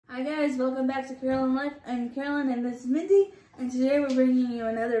Hi guys, welcome back to Carolyn Life. I'm Carolyn and this is Mindy, and today we're bringing you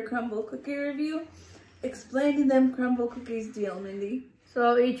another Crumble cookie review. Explain to them Crumble cookies deal, Mindy.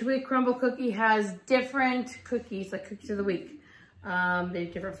 So each week Crumble cookie has different cookies, like cookies of the week. They have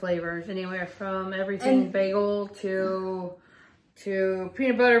different flavors, anywhere from everything bagel to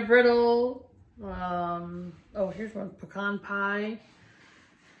peanut butter brittle. Oh, here's one, pecan pie.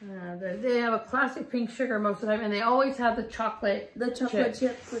 They have a classic pink sugar most of the time, and they always have the chocolate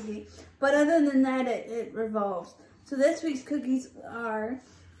chip cookie. But other than that, it revolves. So this week's cookies are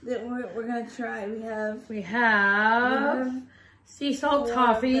that we're gonna try. We have sea salt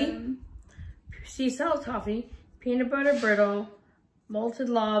toffee, peanut butter brittle, malted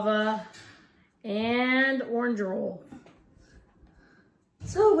lava, and orange roll.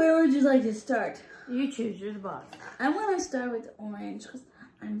 So where would you like to start? You choose. You're the boss. I want to start with the orange because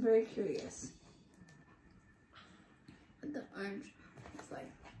I'm very curious what the orange looks like.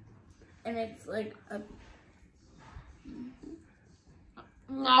 And it's like a...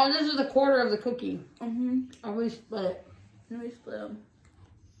 No, this is a quarter of the cookie. Mm-hmm. And we split it. And we split them.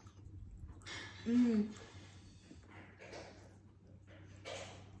 Mmm.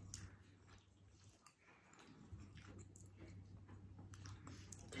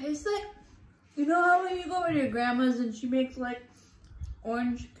 Tastes like, you know how when you go to your grandma's and she makes like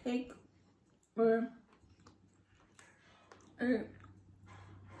orange cake or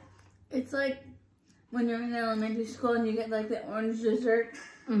it's like when you're in elementary school and you get like the orange dessert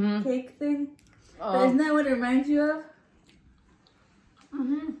cake thing. But isn't that what it reminds you of? I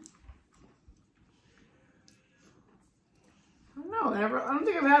don't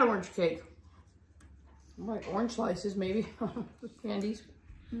think I've had orange cake. Like orange slices maybe with candies.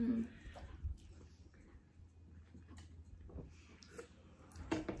 Mm.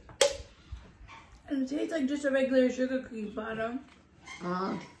 And it tastes like just a regular sugar cookie bottom.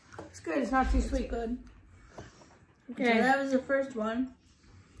 It's good. It's not too sweet. Good. Okay. So that was the first one.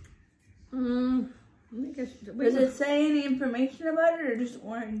 Does it say any information about it or just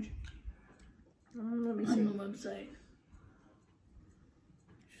orange? Let me see. On the website.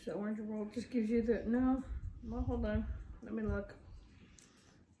 Just the orange roll just gives you the, no. Well, hold on. Let me look.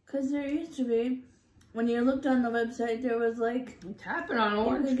 Because there used to be, when you looked on the website, there was like... I'm tapping on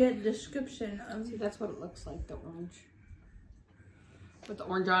orange. You could get a description of... See, that's what it looks like, the orange. With the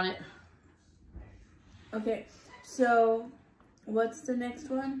orange on it. Okay, so what's the next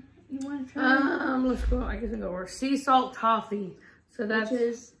one you want to try? Let's go, I guess I'll go over sea salt toffee. So that's... Which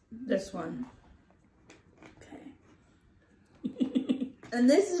is this one. Okay. And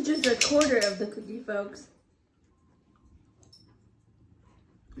this is just a quarter of the cookie, folks.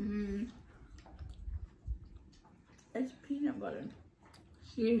 It's peanut butter.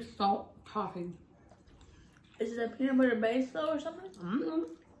 Sea salt toffee. Is it a peanut butter base though or something?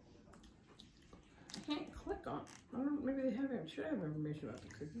 I can't click on. I don't know, maybe they have it. Should have information about the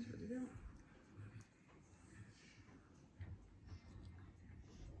cookies, but they don't.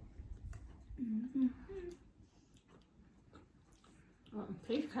 It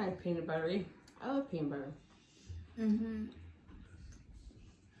tastes kind of peanut buttery. I love peanut butter.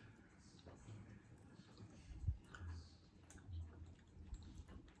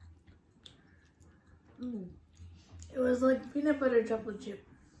 It was like peanut butter chocolate chip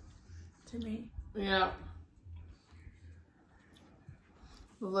to me. Yeah.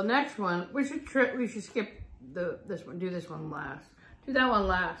 Well, the next one we should skip this one. Do this one last. Do that one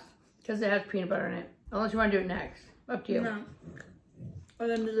last because it has peanut butter in it. Unless you want to do it next. Up to you. No.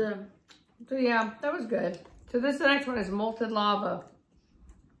 We're gonna do the. So yeah, that was good. So the next one is malted lava.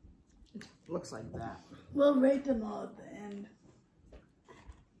 It looks like that. We'll rate them all at the end.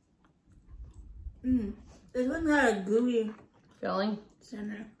 This one got a gooey filling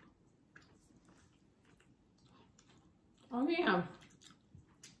center. Oh yeah.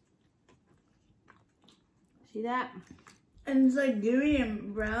 See that? And it's like gooey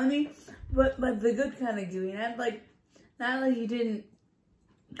and browny, but the good kind of gooey. Not like you didn't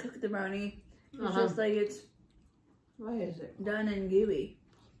cook the brownie. It's just like it's what is it? Done and gooey.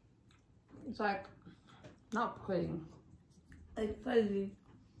 It's like not pudding. Like fuzzy.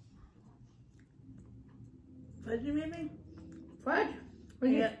 Fuzzy maybe? Fudge?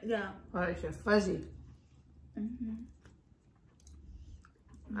 Yeah. Oh, it's just fuzzy. I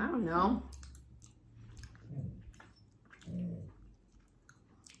don't know.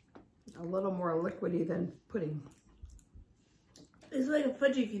 A little more liquidy than pudding. It's like a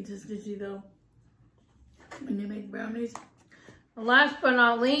fudgy consistency though. When you make brownies. Last but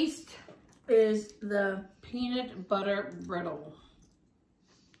not least is the peanut butter brittle.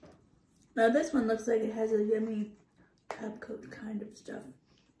 Now this one looks like it has a yummy top coat kind of stuff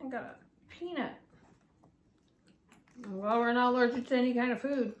I got a peanut. Well, we're not allergic to any kind of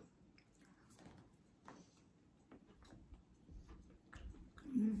food.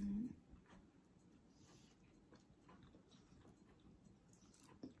 Mm-hmm.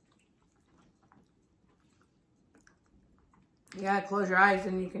 You gotta close your eyes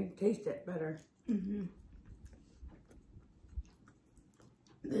and you can taste it better. Mm-hmm.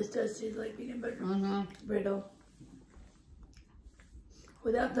 This does taste like peanut butter. Mm-hmm. Brittle.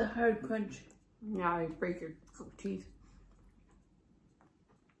 Without the hard crunch. Yeah, you break your teeth.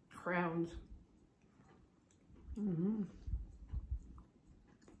 Crowns. Mm-hmm.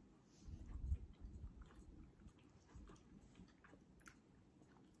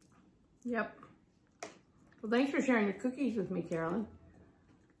 Yep. Well, thanks for sharing your cookies with me, Carolyn.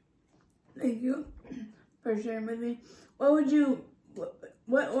 Thank you for sharing with me.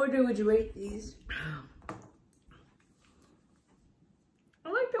 What order would you rate these? I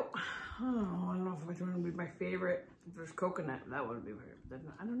like the, I don't know if which one would be my favorite. If there's coconut, that would be my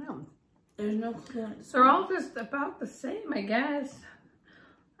favorite. I don't know. There's no coconut. So they're all just about the same, I guess.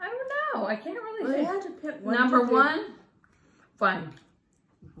 I don't know. I can't really Well, say. you have to pick one. Number one, fun.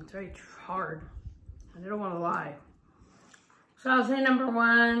 It's very hard. I don't want to lie. So I'll say number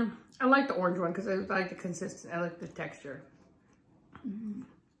one. I like the orange one because I like the consistency. I like the texture.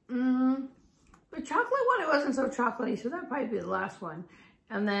 Mm-hmm. The chocolate one, it wasn't so chocolatey, so that'd probably be the last one.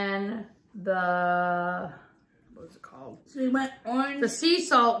 And then the, what was it called? So you went orange? The sea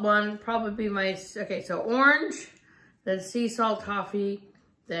salt one probably be my, okay, so orange, then sea salt toffee,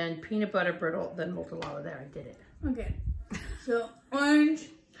 then peanut butter brittle, then molten lava. There, I did it. Okay. So orange.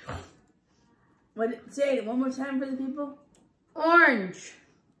 Say it one more time for the people. Orange,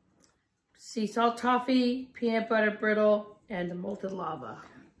 sea salt toffee, peanut butter brittle, and the molten lava.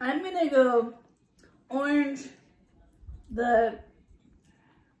 I'm gonna go orange, the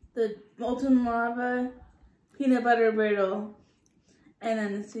molten lava, peanut butter brittle, and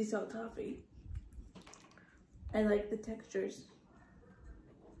then the sea salt toffee. I like the textures.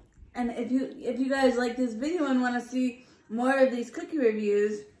 And if you guys like this video and want to see more of these cookie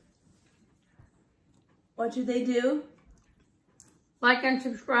reviews, what should they do? Like and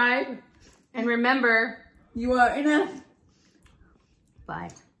subscribe. And remember, you are enough. Bye.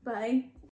 Bye.